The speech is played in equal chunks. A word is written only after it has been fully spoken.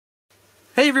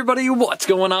Hey everybody, what's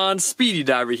going on? Speedy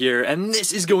Diver here, and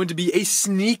this is going to be a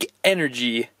Sneak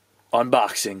Energy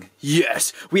unboxing.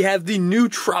 Yes, we have the new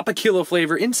TROPIKILLA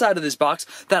flavor inside of this box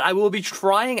that I will be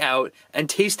trying out and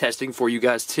taste testing for you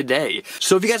guys today.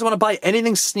 So if you guys want to buy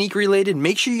anything Sneak related,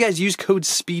 make sure you guys use code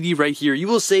SPEEDY right here. You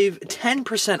will save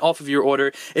 10% off of your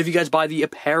order if you guys buy the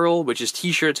apparel, which is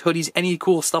t-shirts, hoodies, any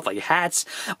cool stuff like hats,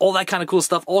 all that kind of cool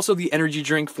stuff. Also the energy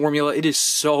drink formula, it is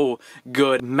so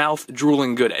good, mouth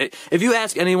drooling good. If you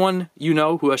ask anyone you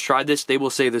know who has tried this, they will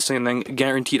say the same thing,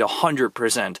 guaranteed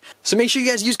 100%. So make sure you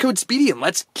guys use code SPEEDY and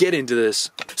let's get into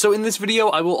this. So in this video,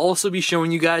 I will also be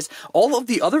showing you guys all of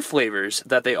the other flavors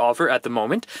that they offer at the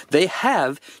moment. They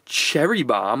have Cherry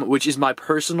Bomb, which is my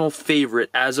personal favorite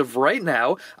as of right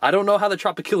now. I don't know how the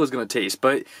TROPIKILLA is going to taste,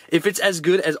 but if it's as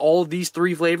good as all of these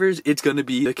three flavors, it's going to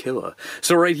be the killer.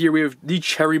 So right here we have the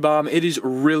Cherry Bomb. It is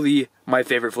really my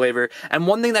favorite flavor. And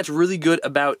one thing that's really good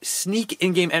about Sneak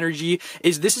in-game energy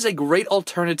is this is a great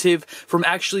alternative from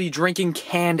actually drinking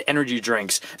canned energy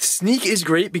drinks. Sneak is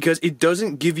great because it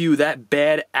doesn't give you that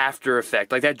bad after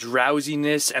effect, like that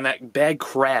drowsiness and that bad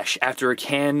crash after a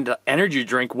canned energy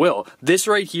drink will. This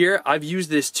right here, I've used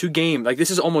this to game, like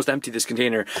this is almost empty, this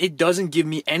container. It doesn't give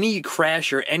me any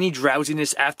crash or any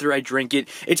drowsiness after I drink it.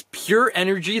 It's pure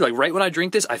energy, like right when I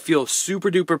drink this, I feel super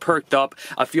duper perked up.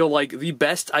 I feel like the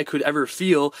best I could ever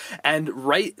feel, and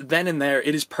right then and there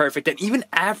it is perfect. And even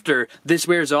after this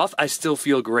wears off, I still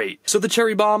feel great. So the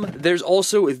Cherry Bomb, there's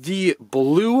also the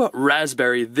Blue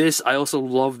Raspberry. I also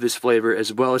love this flavor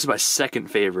as well. This is my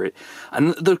second favorite,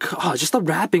 and just the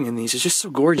wrapping in these is just so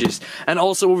gorgeous. And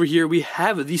also over here we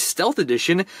have the Stealth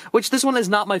Edition, which this one is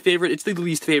not my favorite. It's the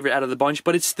least favorite out of the bunch,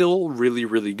 but it's still really,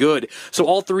 really good. So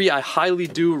all three I highly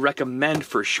do recommend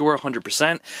for sure,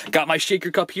 100%. Got my shaker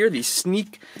cup here, the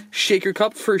Sneak shaker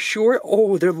cup for sure.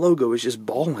 Oh, their logo is just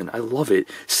ballin'. I love it.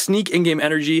 Sneak in-game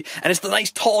energy, and it's the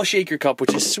nice tall shaker cup,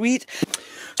 which is sweet.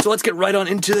 So let's get right on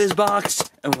into this box,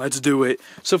 and let's do it.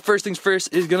 So first things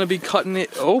first is gonna be cutting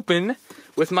it open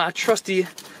with my trusty,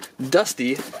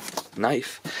 dusty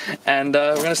knife, and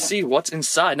we're gonna see what's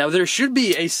inside. Now there should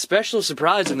be a special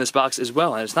surprise in this box as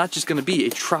well, and it's not just gonna be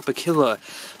a TROPIKILLA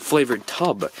flavored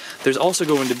tub. There's also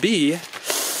going to be,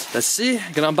 let's see,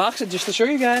 I'm gonna unbox it just to show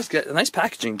you guys. Got a nice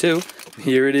packaging too.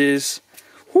 Here it is.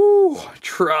 Whoo,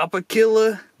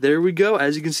 TROPIKILLA. There we go.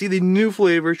 As you can see, the new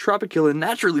flavor, TROPIKILLA,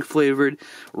 naturally flavored,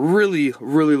 really,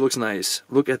 really looks nice.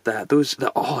 Look at that.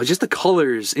 Oh, just the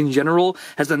colors in general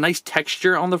has a nice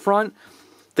texture on the front.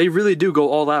 They really do go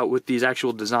all out with these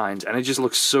actual designs, and it just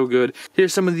looks so good.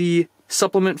 Here's some of the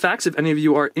supplement facts if any of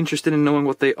you are interested in knowing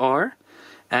what they are.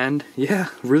 And yeah,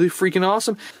 really freaking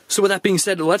awesome. So with that being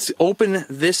said, let's open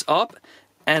this up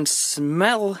and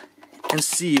smell and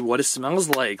see what it smells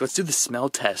like. Let's do the smell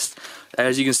test.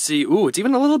 As you can see, ooh, it's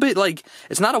even a little bit like,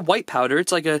 it's not a white powder,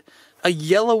 it's like a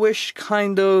yellowish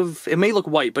kind of, it may look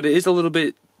white, but it is a little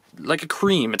bit like a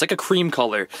cream. It's like a cream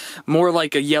color. More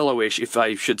like a yellowish, if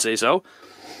I should say so.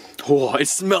 Oh, it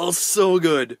smells so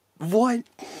good. What?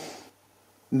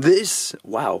 This,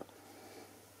 wow.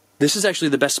 This is actually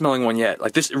the best smelling one yet.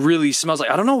 Like, this really smells like,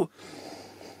 I don't know.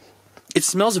 It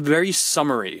smells very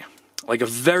summery. Like a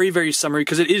very, very summery,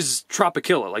 because it is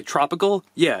TROPIKILLA, like tropical.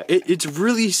 Yeah, it's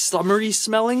really summery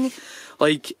smelling.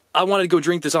 Like, I wanted to go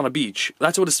drink this on a beach.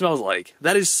 That's what it smells like.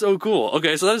 That is so cool.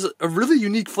 Okay, so that is a really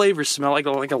unique flavor smell, like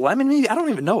a lemon maybe? I don't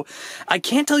even know. I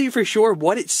can't tell you for sure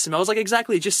what it smells like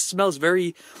exactly. It just smells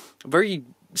very, very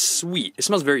sweet. It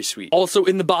smells very sweet. Also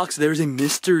in the box, there's a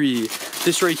mystery.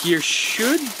 This right here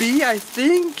should be, I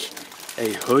think,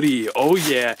 a hoodie. Oh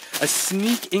yeah, a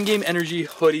Sneak in-game energy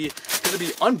hoodie. Gonna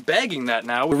be unbagging that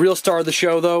now. The real star of the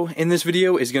show though in this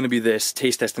video is gonna be this,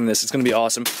 taste testing this. It's gonna be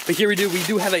awesome. But here we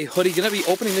do have a hoodie. Gonna be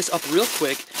opening this up real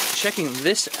quick, checking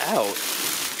this out.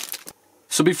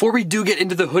 So before we do get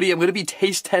into the hoodie, I'm going to be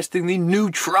taste testing the new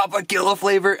TROPIKILLA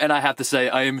flavor, and I have to say,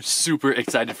 I am super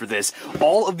excited for this.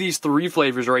 All of these three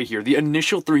flavors right here, the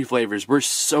initial three flavors, were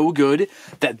so good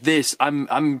that this,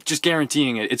 I'm just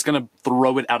guaranteeing it, it's going to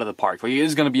throw it out of the park. Like, it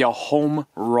is going to be a home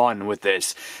run with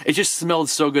this. It just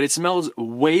smells so good. It smells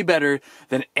way better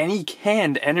than any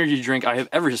canned energy drink I have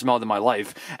ever smelled in my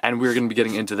life, and we're going to be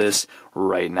getting into this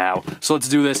right now. So let's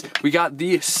do this. We got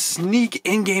the Sneak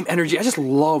in-game energy. I just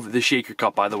love the shaker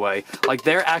cup, by the way. Like,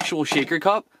 their actual shaker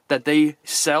cup, that they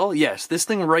sell, yes, this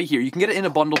thing right here, you can get it in a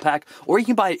bundle pack or you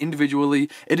can buy it individually.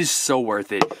 It is so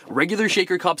worth it. Regular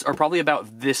shaker cups are probably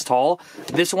about this tall.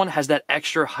 This one has that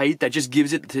extra height that just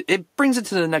gives it brings it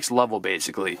to the next level,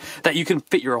 basically, that you can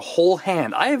fit your whole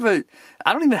hand. I don't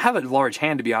even have a large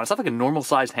hand, to be honest. I have like a normal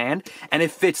sized hand, and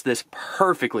it fits this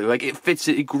perfectly. Like,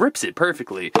 it grips it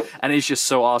perfectly, and it's just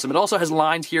so awesome. It also has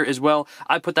lines here as well.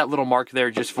 I put that little mark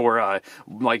there just for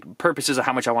like purposes of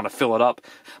how much I want to fill it up.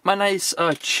 My nice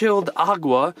chilled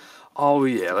agua. Oh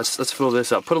yeah, let's fill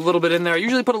this up. Put a little bit in there. I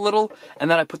usually put a little, and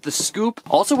then I put the scoop.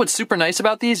 Also, what's super nice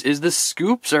about these is the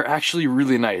scoops are actually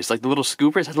really nice. Like the little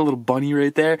scoopers has a little bunny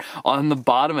right there. On the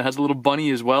bottom, it has a little bunny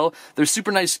as well. They're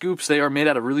super nice scoops. They are made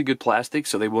out of really good plastic,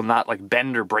 so they will not like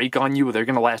bend or break on you. They're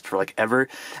gonna last for like ever.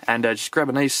 And just grab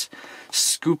a nice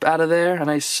scoop out of there, a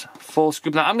nice full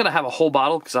scoop. Now I'm gonna have a whole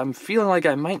bottle because I'm feeling like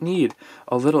I might need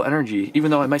a little energy,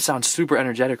 even though it might sound super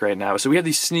energetic right now. So we have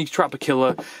these Sneak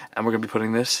Tropikilla, and we're gonna be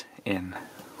putting this in.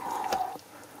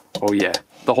 Oh yeah,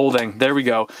 the whole thing. There we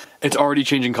go. It's already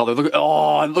changing color. Look,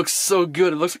 oh, it looks so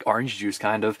good. It looks like orange juice,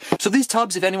 kind of. So these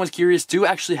tubs, if anyone's curious, do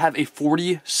actually have a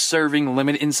 40 serving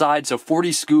limit inside, so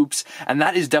 40 scoops, and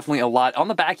that is definitely a lot. On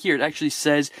the back here, it actually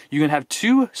says you can have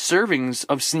 2 servings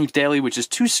of Sneak Daily, which is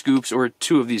 2 scoops, or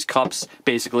 2 of these cups,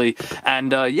 basically.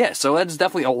 And yeah, so that's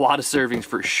definitely a lot of servings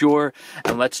for sure.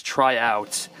 And let's try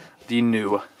out the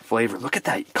new flavor. Look at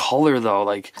that color though.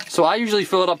 Like, so I usually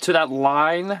fill it up to that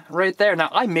line right there. Now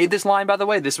I made this line, by the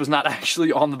way. This was not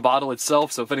actually on the bottle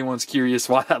itself, so if anyone's curious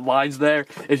why that line's there,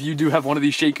 if you do have one of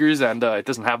these shakers and it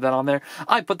doesn't have that on there,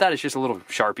 I put that as just a little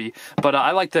Sharpie. But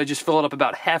I like to just fill it up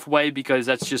about halfway because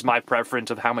that's just my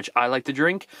preference of how much I like to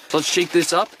drink. So let's shake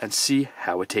this up and see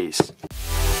how it tastes.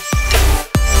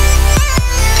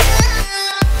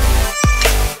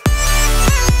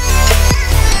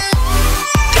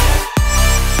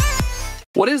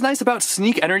 What is nice about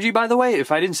Sneak Energy, by the way,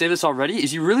 if I didn't say this already,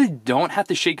 is you really don't have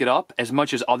to shake it up as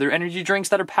much as other energy drinks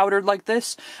that are powdered like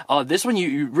this. This one,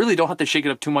 you really don't have to shake it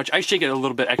up too much. I shake it a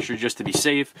little bit extra just to be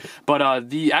safe, but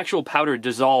the actual powder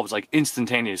dissolves like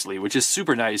instantaneously, which is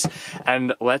super nice.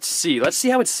 And let's see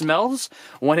how it smells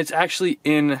when it's actually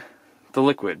in the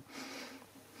liquid.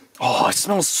 Oh, it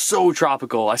smells so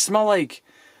tropical. I think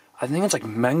it's like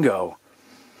mango.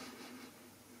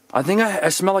 I think I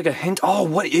smell like a hint. Oh,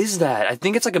 what is that? I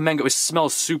think it's like a mango. It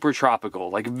smells super tropical.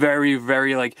 Like very,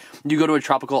 very like, you go to a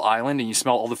tropical island and you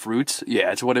smell all the fruits.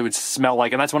 Yeah, it's what it would smell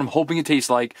like. And that's what I'm hoping it tastes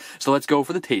like. So let's go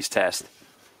for the taste test.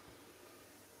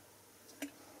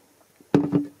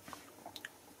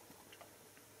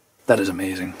 That is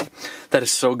amazing. That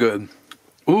is so good.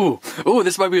 Ooh,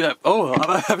 this might be that. Oh,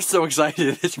 I'm so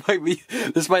excited.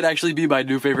 This might actually be my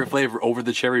new favorite flavor over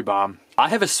the cherry bomb. I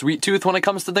have a sweet tooth when it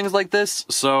comes to things like this,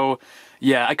 so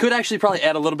yeah, I could actually probably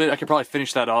add a little bit. I could probably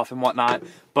finish that off and whatnot.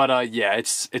 But yeah,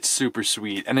 it's super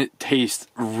sweet and it tastes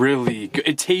really good.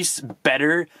 It tastes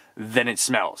better than it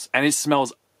smells, and it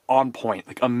smells on point,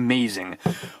 like amazing.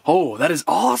 Oh, that is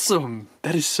awesome.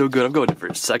 That is so good. I'm going in for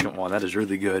a second one. That is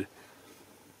really good.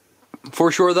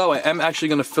 For sure, though, I am actually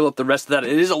going to fill up the rest of that.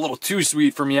 It is a little too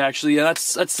sweet for me, actually, and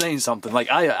that's saying something. Like,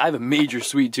 I have a major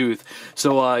sweet tooth,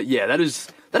 so yeah, that is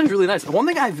really nice. One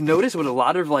thing I've noticed with a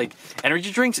lot of like energy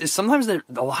drinks is sometimes a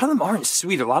lot of them aren't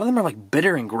sweet. A lot of them are like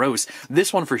bitter and gross.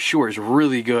 This one for sure is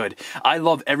really good. I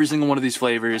love every single one of these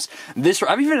flavors.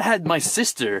 I've even had my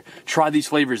sister try these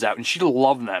flavors out, and she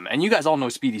loved them. And you guys all know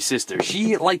Speedy's sister.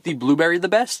 She liked the blueberry the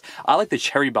best. I like the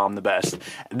cherry bomb the best.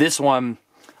 This one,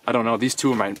 I don't know. These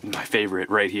two are my favorite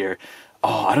right here.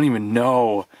 Oh, I don't even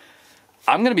know.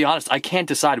 I'm going to be honest. I can't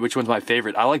decide which one's my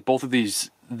favorite. I like both of these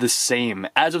the same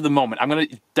as of the moment. I'm going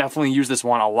to definitely use this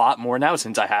one a lot more now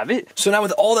since I have it. So now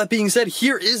with all that being said,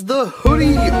 here is the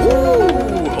hoodie. Ooh.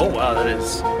 Oh wow, that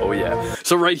is, oh yeah.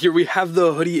 So right here we have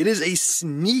the hoodie. It is a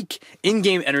Sneak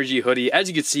in-game energy hoodie. As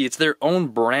you can see, it's their own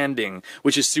branding,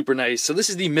 which is super nice. So this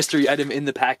is the mystery item in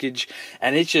the package,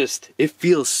 and it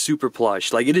feels super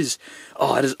plush. Like it is,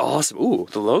 oh, it is awesome. Ooh,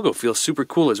 the logo feels super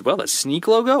cool as well. That Sneak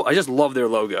logo, I just love their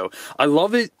logo. I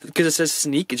love it because it says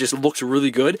Sneak. It just looks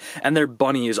really good, and their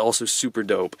bunny is also super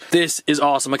dope. This is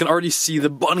awesome. I can already see the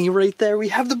bunny right there. We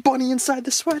have the bunny inside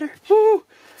the sweater. Ooh.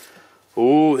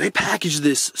 Ooh, they packaged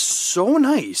this so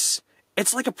nice.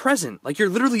 It's like a present. Like you're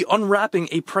literally unwrapping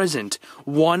a present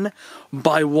one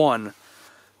by one.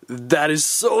 That is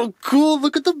so cool.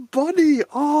 Look at the bunny.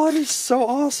 Oh, it is so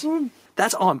awesome.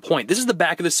 That's on point. This is the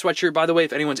back of the sweatshirt, by the way,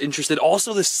 if anyone's interested.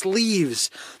 Also, the sleeves.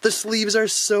 The sleeves are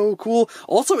so cool.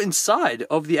 Also, inside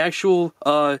of the actual,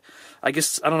 I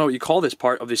guess, I don't know what you call this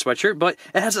part of the sweatshirt, but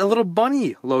it has a little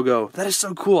bunny logo. That is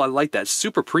so cool. I like that.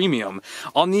 Super premium.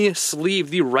 On the sleeve,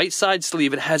 the right side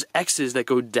sleeve, it has X's that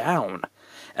go down.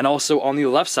 and also on the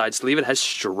left side sleeve it has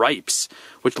stripes,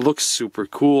 which looks super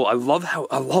cool. I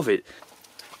love it.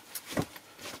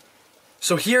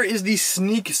 So here is the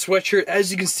Sneak sweatshirt.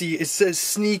 As you can see, it says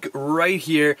Sneak right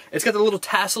here. It's got the little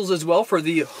tassels as well for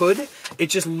the hood.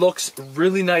 It just looks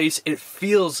really nice. It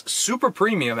feels super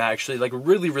premium, actually, like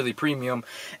really, really premium.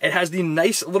 It has the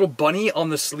nice little bunny on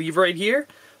the sleeve right here,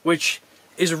 which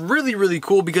is really, really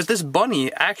cool because this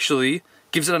bunny actually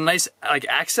gives it a nice like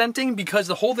accenting, because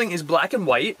the whole thing is black and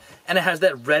white and it has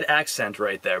that red accent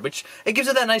right there, which it gives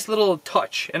it that nice little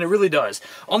touch, and it really does.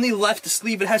 On the left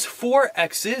sleeve it has 4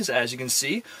 X's, as you can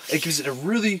see. It gives it a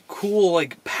really cool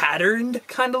like patterned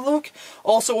kind of look.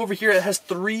 Also over here it has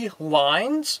 3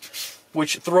 lines,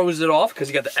 which throws it off because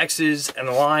you got the X's and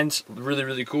the lines. Really,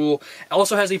 really cool. It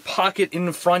also has a pocket in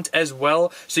the front as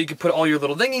well, so you can put all your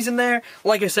little thingies in there.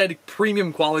 Like I said,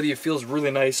 premium quality. It feels really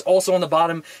nice. Also on the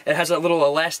bottom, it has that little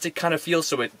elastic kind of feel,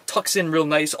 so it tucks in real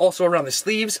nice. Also around the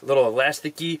sleeves, a little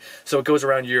elasticy, so it goes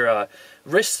around your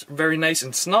wrists, very nice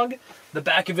and snug. The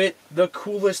back of it, the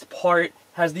coolest part,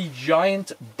 has the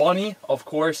giant bunny, of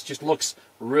course. Just looks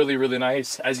really, really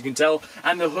nice, as you can tell.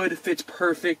 And the hood fits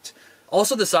perfect.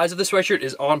 Also, the size of the sweatshirt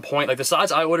is on point. Like, the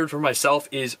size I ordered for myself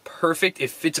is perfect. It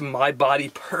fits my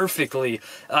body perfectly.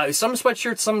 Some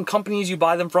sweatshirts, some companies you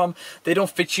buy them from, they don't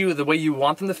fit you the way you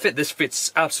want them to fit. This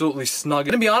fits absolutely snug.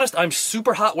 And to be honest, I'm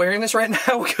super hot wearing this right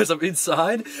now because I'm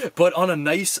inside. But on a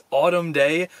nice autumn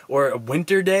day or a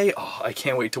winter day, oh, I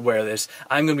can't wait to wear this.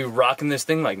 I'm going to be rocking this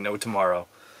thing like no tomorrow.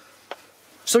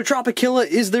 So TROPIKILLA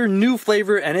is their new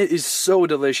flavor, and it is so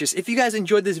delicious. If you guys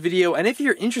enjoyed this video, and if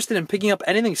you're interested in picking up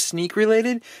anything Sneak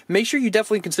related, make sure you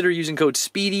definitely consider using code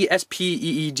SPEEDY,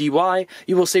 S-P-E-E-D-Y.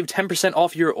 You will save 10%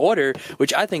 off your order,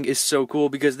 which I think is so cool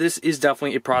because this is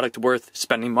definitely a product worth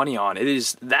spending money on. It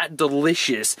is that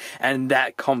delicious and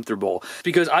that comfortable.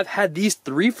 Because I've had these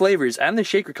 3 flavors and the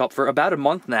shaker cup for about a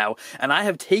month now, and I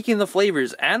have taken the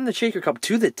flavors and the shaker cup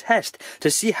to the test to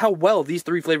see how well these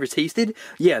 3 flavors tasted.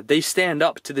 Yeah, they stand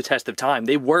up to the test of time.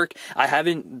 They work. I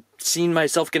haven't seen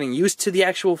myself getting used to the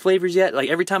actual flavors yet. Like,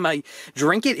 every time I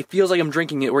drink it, it feels like I'm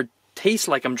drinking it, or tastes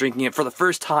like I'm drinking it for the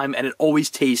first time, and it always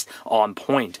tastes on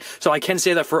point. So I can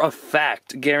say that for a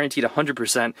fact, guaranteed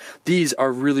 100%, these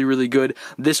are really, really good.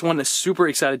 This one is super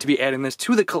excited to be adding this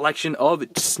to the collection of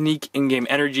Sneak in-game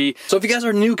energy. So if you guys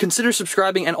are new, consider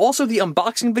subscribing, and also the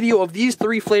unboxing video of these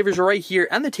 3 flavors right here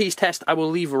and the taste test I will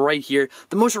leave right here.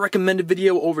 The most recommended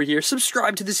video over here.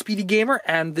 Subscribe to the Speedy Gamer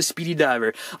and the Speedy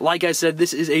Diver. Like I said,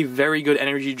 this is a very good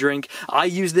energy drink. I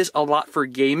use this a lot for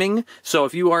gaming, so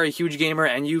if you are a huge gamer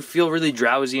and you feel really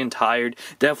drowsy and tired,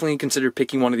 definitely consider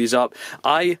picking one of these up.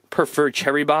 I prefer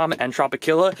Cherry Bomb and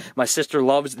TROPIKILLA. My sister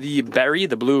loves the berry,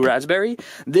 the blue raspberry.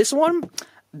 This one,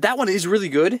 that one is really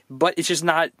good, but it's just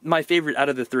not my favorite out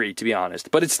of the 3, to be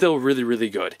honest. But it's still really, really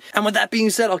good. And with that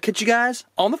being said, I'll catch you guys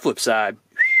on the flip side.